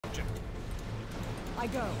I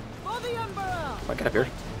go. For the Emperor! Oh, get up here.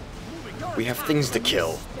 We have things to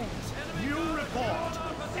kill. New report.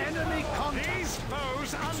 Enemy contact. These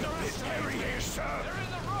foes under attack, sir.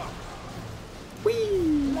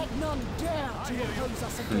 Whee! Let none dare to oppose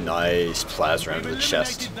us again. Nice plasma around the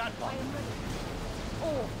chest. I am ready.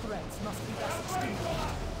 All threats must be thus extinguished.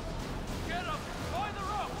 Get up by the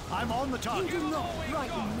rock. I'm on the You target. do not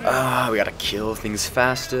frighten me. We gotta kill things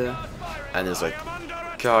faster. And there's like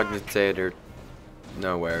cogitator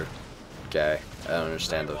nowhere. Okay, I don't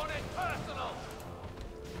understand it.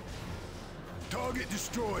 Target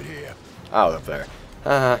destroyed here. Oh, up there.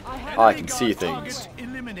 Oh, I can see things. Target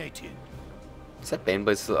eliminated. Is that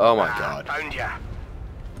Baneblade still? Oh my god. Found ya.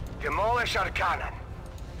 Demolish our cannon.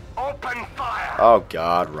 Open fire. Oh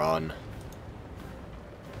god, run.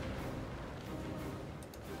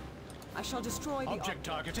 I shall destroy the Object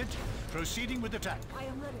targeted. Proceeding with attack. I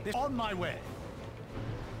am ready. On my way.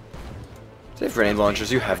 They have grenade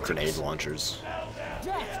launchers. You have grenade launchers.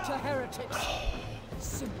 Death to heretics.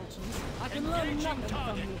 Simpletons. I can learn nothing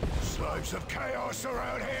from you. Slaves of chaos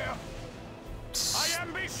around here. I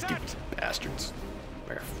am beset. Bastards.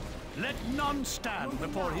 Where? Let none stand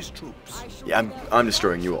before his troops. I shall Yeah, be there I'm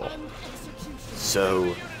destroying you all.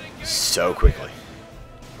 execution. So quickly.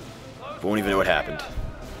 Won't even know what happened.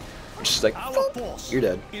 Just like, Our thump, force you're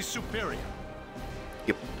dead. is superior.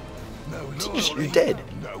 Yep. No You're dead.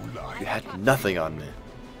 No lie. You had nothing on me.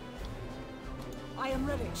 I am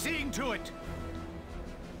ready. Seeing to it.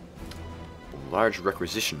 Large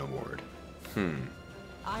requisition award.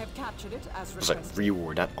 I have captured it as It was like requested.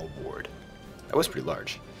 reward, not award. That was pretty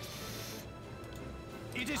large.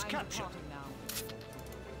 It is I am captured. departing now.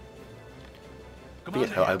 But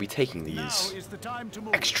yet, I'll be taking Now these is the time to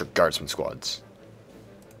move. extra guardsman squads.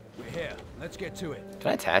 We're here. Let's get to it.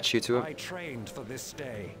 Can I attach you to I it? trained for this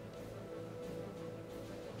day.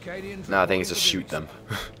 Cadians No, I think it's reporting just for shoot duty, them.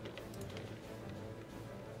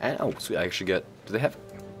 And oh, sweet! I actually get. Do they have?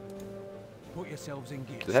 Put yourselves in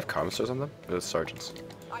gear. Do they have commissars on them? Or the sergeants?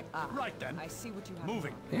 Right then. I see what you have.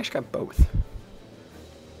 Moving. I think I actually got both.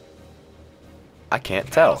 I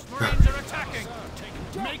can't tell. Marines are attacking.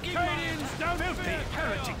 Making Cadians, don't filthy fear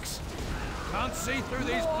heretics. Can't see through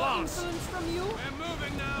these More plants. insolence from you? We're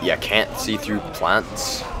moving now. Yeah, can't see through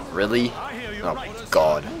plants. Really? I hear you Oh right.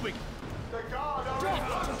 god. Moving.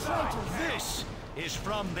 Death to traitors. This is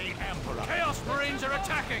from the Emperor. Chaos Marines are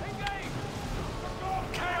attacking.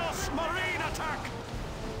 Chaos Marine attack.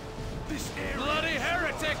 This area. Bloody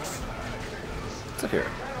heretics. What's up here?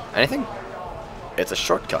 Anything? It's a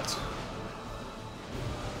shortcut.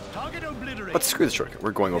 Target obliterated. But screw the shortcut.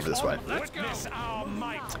 We're going over this way. Let's go. Witness our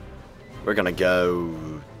might. We're gonna go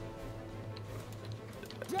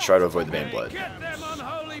try to avoid the Baneblade. Get them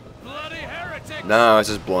unholy bloody heretics. No, it's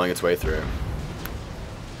just blowing its way through.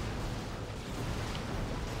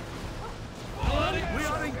 Bloody. We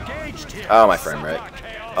are engaged here. Oh, my frame rate.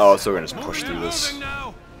 Oh, so we're gonna just push We're through this. moving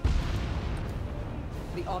now.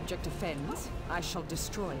 The object offends. I shall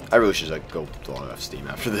destroy it. I really should like go blow off steam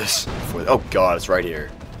after this. Oh god, it's right here.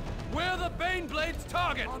 We're the Baneblade's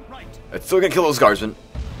target. Right. It's still gonna kill those guardsmen.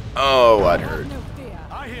 Oh, I'd heard. No fear.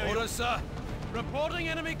 I hear you. Orders, sir. Reporting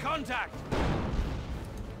enemy contact.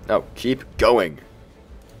 No, keep going.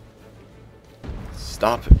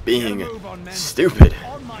 Stop being Move on, men. stupid.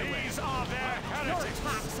 On my way. These are their Your heretics.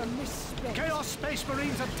 attacks are misspent. Chaos Space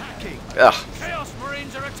Marines attacking. Ugh. Chaos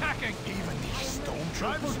Marines are attacking. Even these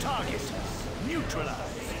stormtroopers target. Neutralized.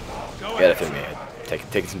 Go Yeah, ahead. that thing may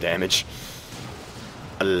taking some damage.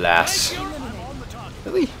 Alas. I'm on the target.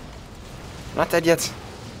 Really? I'm not dead yet.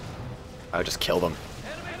 I'll just kill them.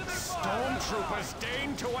 Stormtroopers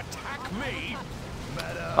deign to attack me.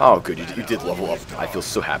 Oh, good. You did level up. I feel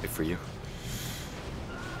so happy for you.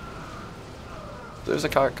 There's a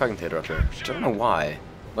cogitator up there. I don't know why.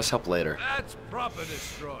 Must help later. That's proper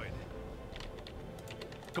destroyed.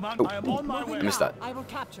 Come on, Oh, I am on my I way. missed that. I will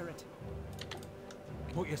capture it.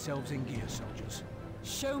 Put yourselves in gear, soldiers.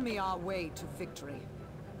 Show me our way to victory.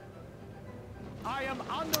 I am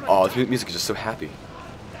under Oh, attack. the music is just so happy.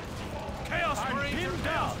 Chaos I'm Marines pinned are down.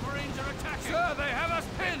 Chaos Marines are attacking. Sir, they have us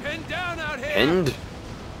pinned. Pinned down out here. Pinned?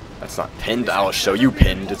 That's not pinned. I'll show you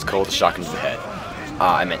pinned. It's called a shotgun to the head.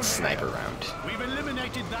 Ah, I meant sniper round. We've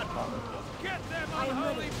eliminated that one. Get them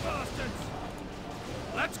unholy bastards.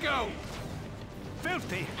 Let's go.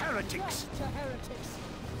 Filthy heretics. To heretics.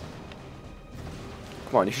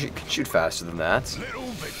 Come on, you can shoot faster than that. Little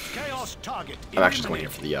bit. Chaos target. I'm actually just going here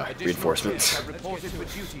for the reinforcements. Reported for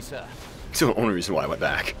duty, sir. It's the only reason why I went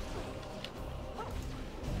back.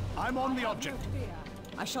 I'm on the No object. fear.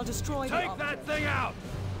 I shall destroy the Take object. that thing out.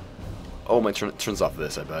 Oh, my turns off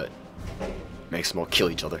this, I bet. Makes them all kill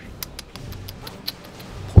each other.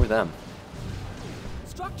 them.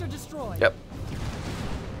 Structure destroyed. Yep.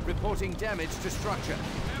 Reporting damage to structure.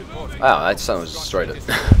 Reporting. Wow, that sun was destroyed it.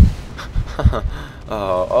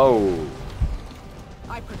 Oh.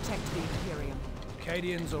 I protect the Imperium.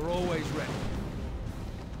 Cadians are always ready.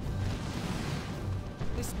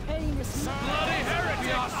 This pain is Bloody heretics!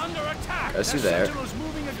 We are under attack! I see there. Sentinels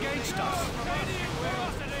moving against us.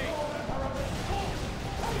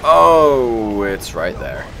 Oh, it's right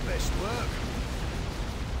there. Best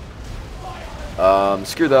work.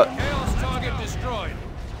 Screw that. Chaos target destroyed.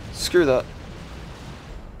 Screw that.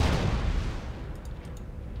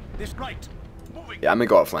 This right. Moving. Yeah, I'm gonna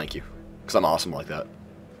go outflank you. Because I'm awesome like that.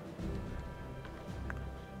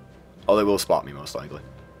 Oh, they will spot me most likely.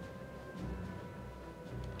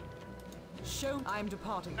 shown. I'm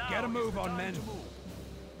departing. Get a move on, men.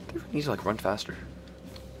 They need to like run faster.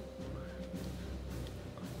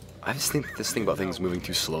 I just think this thing about things moving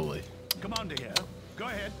too slowly. Commander here. Go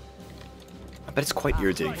ahead. I bet it's quite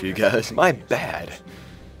irritating for you guys. My bad.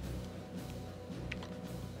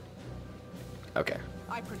 Okay.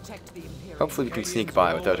 I protect the Imperium. Hopefully we can sneak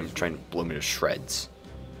by without him trying to blow me to shreds.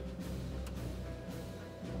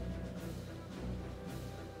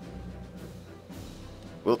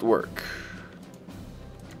 Will it work?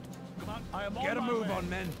 Come on, I am Get a on my move way. on,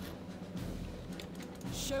 men.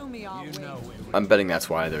 Show me our way. I'm betting that's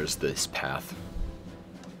why there's this path.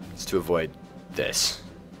 It's to avoid this.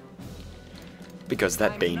 Because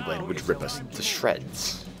that Baneblade would rip us to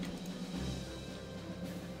shreds.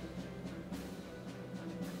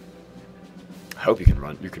 I hope you can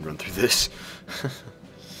run through this.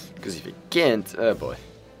 Because if you can't, oh boy.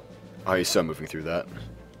 Oh, he's so moving through that.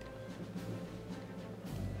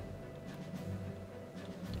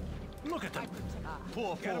 Look at them.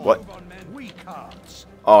 Poor What? Move on, men. weak hearts.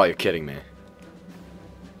 Oh, you're kidding me.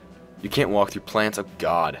 You can't walk through plants? Oh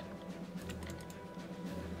god.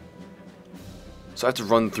 So I have to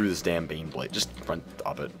run through this damn Baneblade. Just run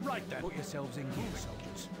up it. Right then. Put yourselves in gear,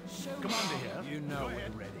 soldiers. Commander here. You know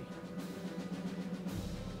we're ready.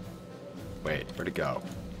 Wait, where'd it go?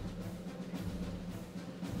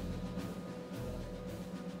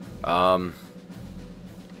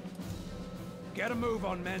 Get a move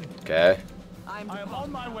on, men. Okay. I'm I am departing.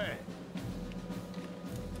 on my way.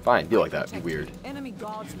 Fine, be like that. Be Protect weird. you. Enemy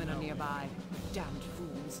guardsmen are nearby. Damned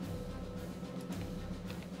fools.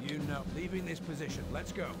 You know. Leaving this position.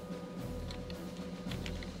 Let's go.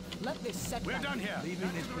 Let this setback. We're done here.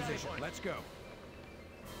 Leaving this position. Let's go.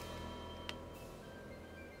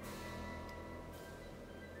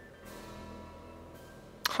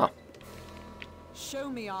 Huh. Show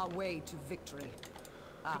me our way to victory.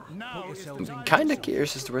 Ah, Now Put is the yourselves in time. I'm kinda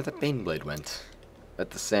curious as to where that Baneblade went.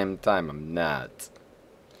 At the same time, I'm not.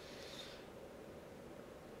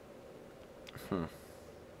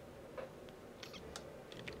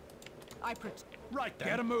 I protect. Right then.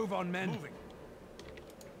 Get a move on, men. Moving.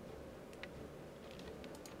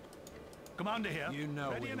 Commander here. You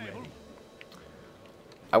know Ready we're and able. ready.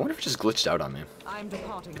 I wonder if it just glitched out on me. I'm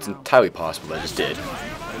departing It's now. entirely possible that I just did.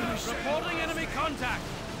 Reporting enemy contact.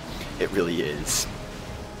 It really is.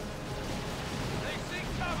 They seek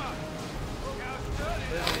cover.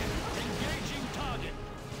 Engaging target.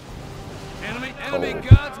 Enemy Oh.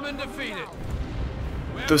 guardsman defeated.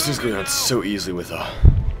 We're Those things go moving down now. so easily with Go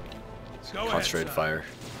ahead, concentrated sir. fire.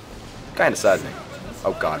 Kinda saddening.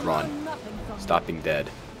 Oh god, run. Nothing from Stop being dead.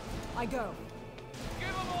 I go. Give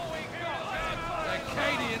 'em all we got. The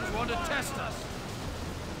Cadians want to test us.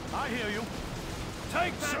 I hear you.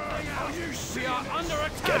 Take that thing out. We are under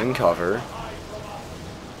attack. Get in cover.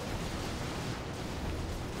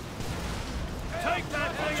 Take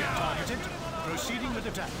that thing out. Targeted. Proceeding with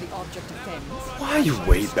attack. The object offends. Why are you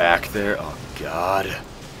way back there? Oh god.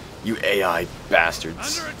 You AI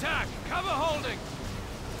bastards. Under attack. Cover holding.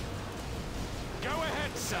 Go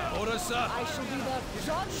ahead, sir. Order, sir. I shall be the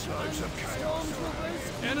judge and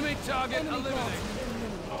stormtroopers. Enemy target Enemy eliminated. guardsmen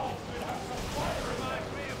eliminated.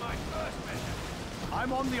 Reminds me of my first mission.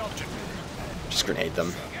 I'm on the object. Just grenade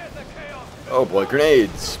them. Get the chaos. Oh boy,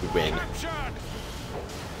 grenades! We win. Captured.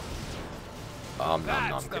 Nom That's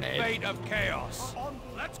nom the grenade. fate of chaos.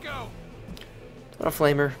 Let's go. Want a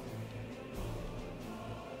flamer?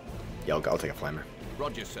 Yeah, I'll take a flamer.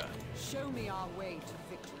 Roger, sir. Show me our way to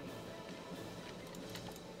victory.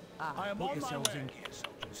 I am Put on my yourselves way. in gear,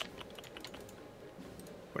 soldiers.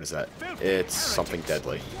 What is that? It's something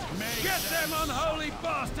deadly. Get them unholy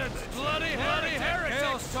bastards! Bloody heretics!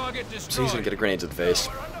 Chaos target So he's destroyed. gonna get a grenade to the face.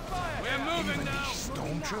 We're moving now.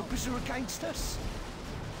 Stormtroopers are against us.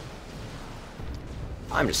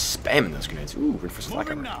 I'm just spamming those grenades. Ooh, reinforced flak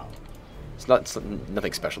Moving armor. now. It's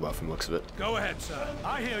nothing special about from the looks of it. Go ahead, sir.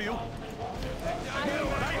 I hear you.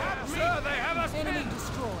 Sir, they have us Enemy pinned.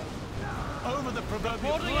 destroyed. Over the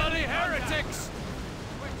proverbial Bloody heretics!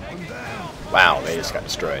 Wow, they just got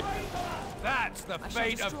destroyed. That's the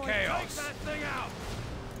fate of destroy chaos. Take that thing out.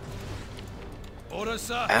 Order,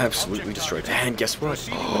 sir. Absolutely destroyed. And guess what?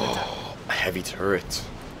 Oh, a heavy turret.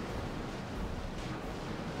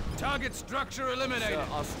 Target structure eliminated. Sir,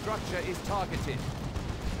 our structure is targeted.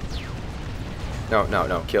 No, no,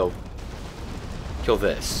 no. Kill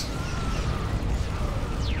this.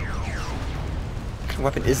 What kind of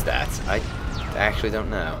weapon is that? I actually don't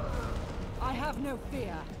know. I have no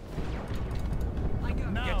fear.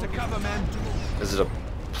 Get to cover, men. Is it a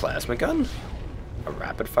plasma gun? A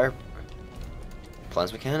rapid fire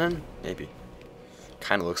plasma cannon? Maybe.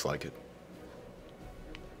 Kind of looks like it.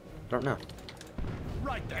 I don't know.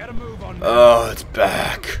 Right there. Get a move on. Oh, it's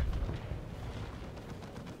back.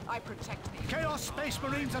 I protect thee. Chaos Space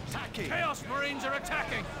Marines attacking. Chaos Marines are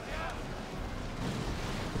attacking.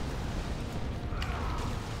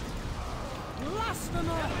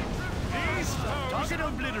 Blasphemer! These foes target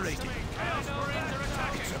obliterated. Chaos Marines are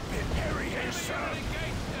attacking. It's a bit hairy here, sir.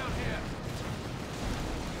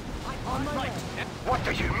 On my way. What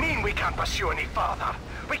do you mean we can't pursue any farther?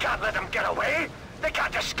 We can't let them get away? They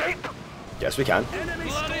can't escape? Yes, we can.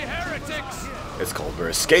 Bloody heretics! It's called we're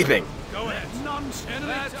escaping. Go ahead. Nonsense.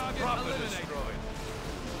 Enemy target eliminated.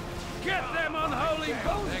 Get them unholy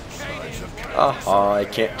bones! I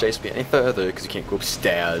can't chase me any further because you can't go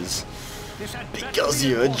upstairs. Because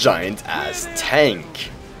you're a giant ass tank.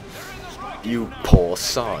 You poor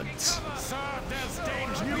sods. Sir, there's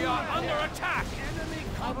danger. We are under attack!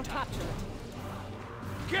 I will capture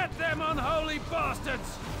it. Get them unholy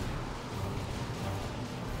bastards!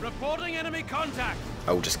 Reporting enemy contact!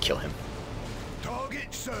 I will just kill him. Target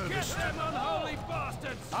Get service. them unholy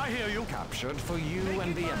bastards! I hear you. Captured for you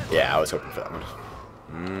and the Emperor. Yeah, I was hoping for that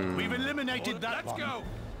one. We've eliminated that Let's one. go!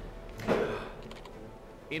 Much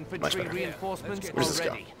Infantry better. reinforcements Where's this are go?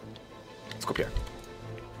 ready. Let's go up here.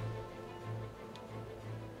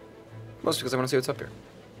 Mostly because I want to see what's up here.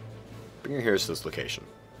 Bring your heroes to this location.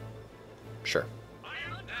 Sure. Fire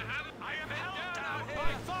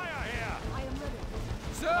here. I am ready.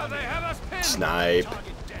 Sir, they have us pinned! Snipe.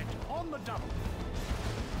 Target dead. On the double.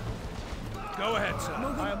 Go ahead, sir.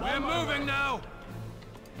 We're moving now!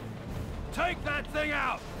 Take that thing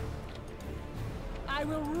out! I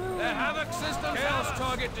will ruin. The Havoc system Chaos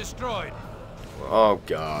target destroyed. Oh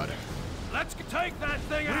god. Let's take that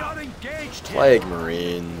thing We out! are engaged here. Plague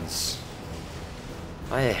Marines.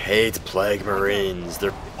 I hate Plague Marines.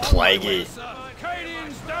 They're plaguey.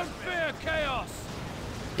 Cadians don't fear chaos!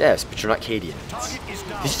 Yes, but you're not Cadians. Target is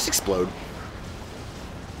down. They just explode.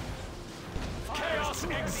 Chaos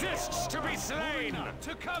exists to be slain.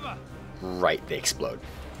 To cover! Right, they explode.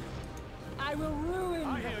 I will ruin.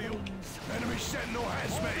 I hear you. Enemy sentinel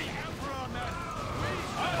has me.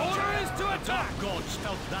 Order is to attack! Gods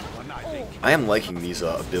felt that one, I think. I am liking these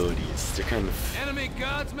abilities. They're kind of Enemy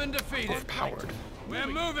guardsmen defeated. overpowered. We're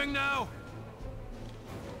moving now!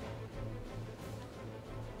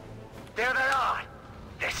 There they are.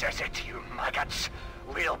 This is it, you maggots.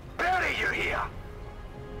 We'll bury you here.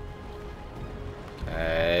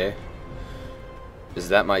 Okay. Is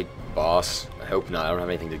that my boss? I hope not. I don't have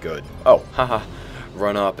anything to good. Oh, haha.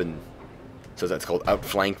 Run up and... So that's called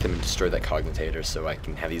outflank them and destroy that cognitator so I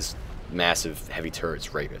can have these massive heavy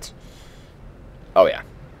turrets rape it. Oh, yeah.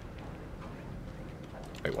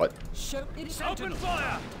 Wait, what? Show it is Open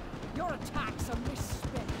fire! Your attacks are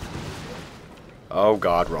misspent. Oh,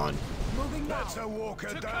 God, run. Moving now. That's a walker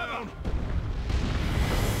To down.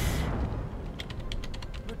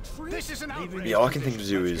 Retreat. This is an outrage. Yeah, all I can think to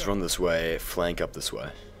do is run this way, flank up this way.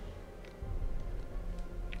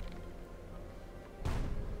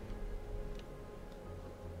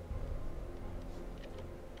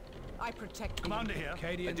 I protect you. Commander here.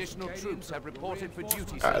 Additional troops have reported for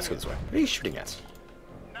duty. Alright, let's go this way. What are you shooting at?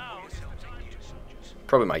 Now is the time.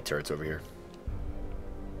 Probably my turrets over here.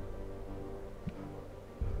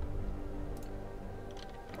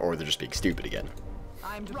 Or they're just being stupid again.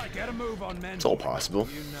 I'm Right, get a move on, men. It's all possible.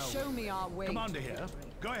 Show me our way. Commander to here.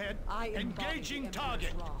 victory. Go ahead. I embody Engaging the target.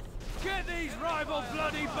 Emperor's wrath. Get these rival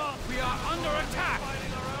bloody bots! We are under attack!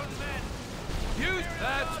 Use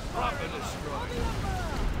that proper destroy.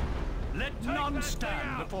 Let none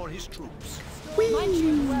stand before his troops. My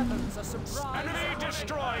new weapons are surprised. Enemy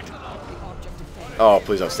destroyed. The object of faith. Oh,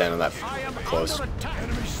 please don't stand on that I am close. under attack.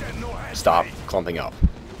 Enemy sentinel has Stop me. clumping up.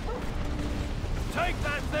 Take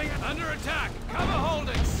that thing under attack! Cover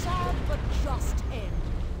holding! Sad but just end.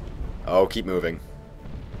 Oh, keep moving.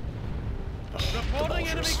 Reporting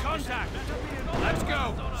enemy contact. Let's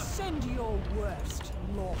go. Send your worst,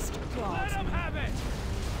 lost Let them guardsmen. have it.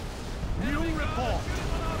 New report.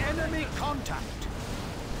 Enemy contact.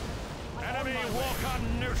 Enemy walker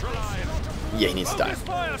neutralized. Yeah, he needs to die. Focus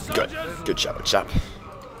fire, Good. soldiers. Good job. Good job.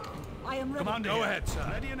 I am ready. Commander, Go ahead, sir.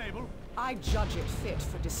 Ready and able. I judge it fit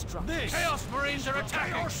for destruction. This. Chaos Marines are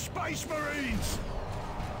attacking. Chaos Space Marines.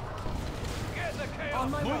 Get the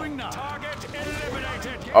On chaos. my Moving now. Target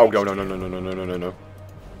eliminated. Oh, no, no, no, no, no, no, no, no, no, no.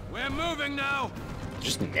 We're moving now.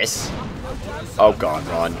 Just miss. Oh, God,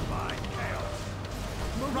 run.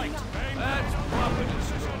 Right. That's proper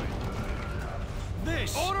decision.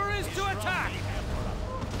 This. Order is to attack.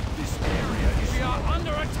 This area is. We are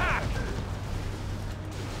under attack.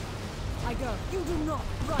 I go. You do not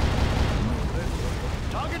run.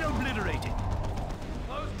 Target obliterated.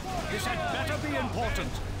 This had better be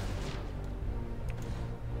important.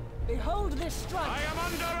 Behold this strike. I am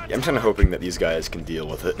under attack. Yeah, I'm kind of hoping that these guys can deal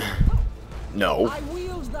with it. No. I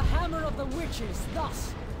wield the hammer of the witches,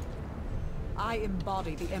 thus. I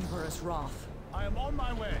embody the Emperor's wrath. I am on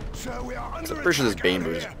my way. So we are under So I'm pretty sure this attack Bane out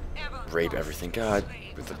would here. rape everything. God.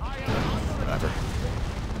 With the, whatever.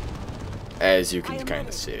 As you can kind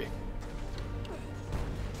of see.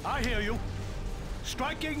 I hear you.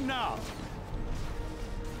 Striking now.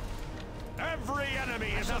 Every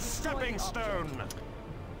enemy is a stepping stone.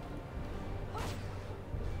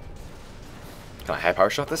 Can I high power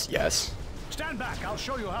shot this? Yes. Stand back. I'll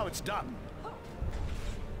show you how it's done.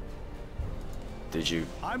 Did you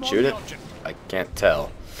I'm on shoot the it? object. I can't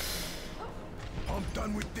tell. I'm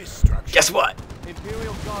done with this structure. Guess what?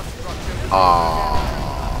 Imperial Guard structure.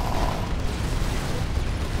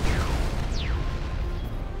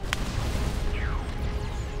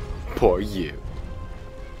 Poor you.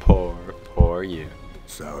 Poor you.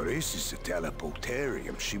 So this is the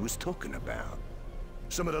teleportarium she was talking about.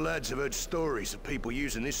 Some of the lads have heard stories of people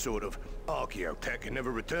using this sort of archaeotech and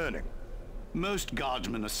never returning. Most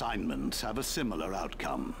guardsman assignments have a similar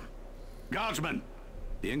outcome. Guardsmen,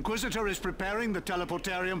 the Inquisitor is preparing the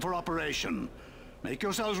teleportarium for operation. Make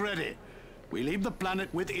yourselves ready. We leave the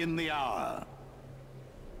planet within the hour.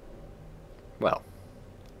 Well,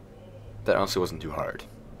 that honestly wasn't too hard.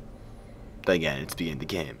 But again, it's beginning the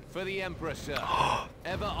game. For the Emperor, sir.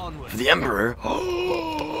 Ever onward. For the Emperor?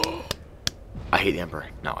 I hate the Emperor.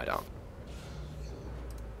 No, I don't.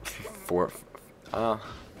 I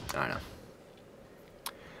don't know.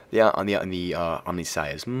 Yeah, on the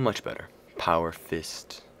Omniscia is much better. Power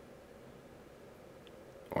Fist.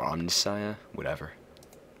 Or Omniscia, whatever.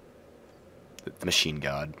 The Machine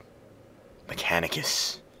God.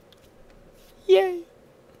 Mechanicus. Yay!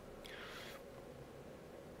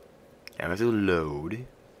 Now we have to load.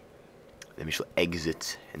 Then we shall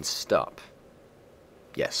exit and stop.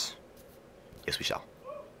 Yes. Yes, we shall.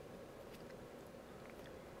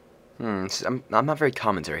 I'm not very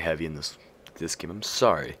commentary heavy in this game. I'm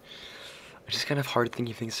sorry. I just kind of hard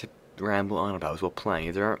thinking things to ramble on about as well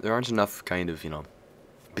playing. There aren't enough kind of, you know,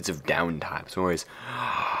 bits of downtime. So always,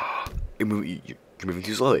 you're moving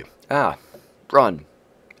too slowly. Ah, run.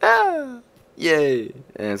 Ah, yay.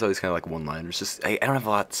 And it's always kind of like one-liners. Just I don't have a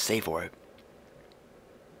lot to say for it.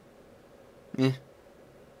 Yeah.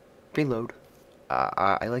 Reload.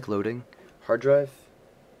 I like loading. Hard drive.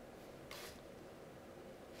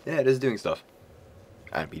 Yeah, it is doing stuff.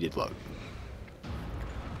 And we did load.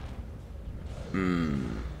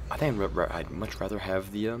 I think I'd much rather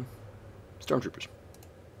have the stormtroopers.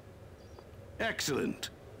 Excellent.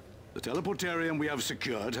 The teleportarium we have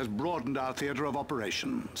secured has broadened our theater of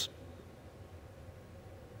operations.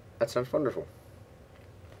 That sounds wonderful.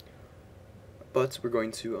 But we're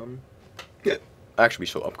going to actually we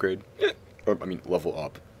shall upgrade. Or I mean level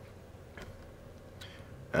up.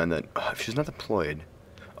 And then if she's not deployed.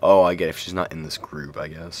 Oh, I get it. If she's not in this group, I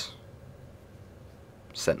guess.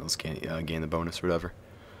 Sentinels gain the bonus or whatever.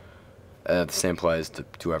 The same applies to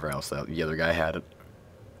whoever else the other guy had it.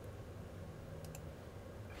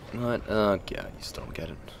 What? Yeah, you still don't get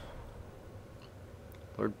it.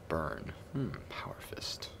 Lord Burn. Power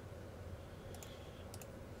Fist.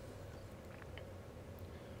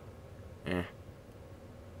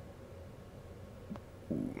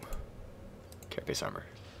 Ooh. Carapace armor.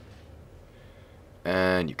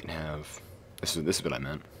 And you can have... This is what I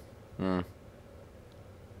meant.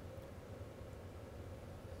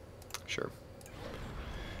 Sure.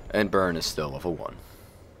 And Burn is still level 1.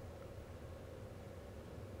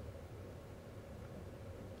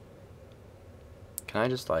 Can I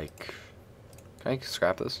just like... Can I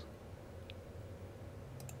scrap this?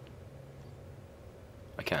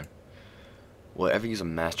 I can. Will I ever use a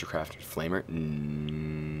Mastercrafted Flamer?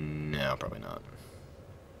 No, probably not.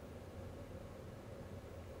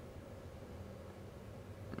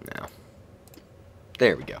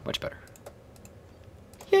 There we go. Much better.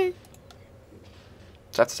 Yay!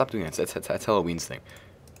 Stop doing that. That's Halloween's thing.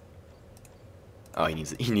 Oh, he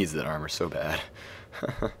needs that armor so bad.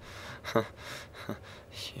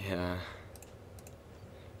 Yeah.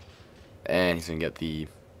 And he's gonna get the...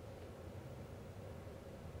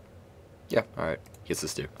 Yeah, alright. He gets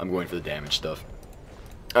this too. I'm going for the damage stuff.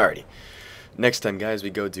 Alrighty. Next time, guys, we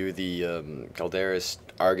go do the Calderis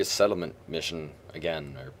Argus settlement mission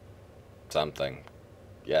again, or something.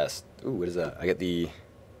 Yes. Ooh, what is that? I get the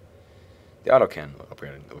autocannon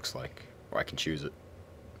upgrade, it looks like. Or I can choose it.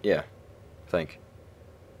 Yeah. I think.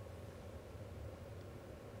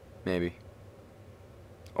 Maybe.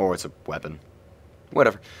 Or it's a weapon.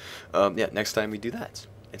 Whatever. Yeah, next time we do that.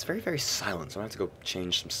 It's very, very silent, so I have to go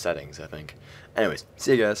change some settings, I think. Anyways,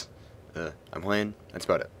 see you guys. I'm playing. That's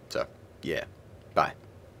about it. So, yeah. Bye.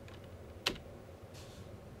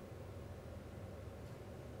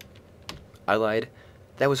 I lied.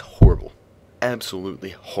 That was horrible.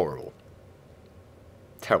 Absolutely horrible.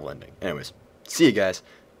 Terrible ending. Anyways, see you guys.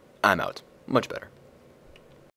 I'm out. Much better.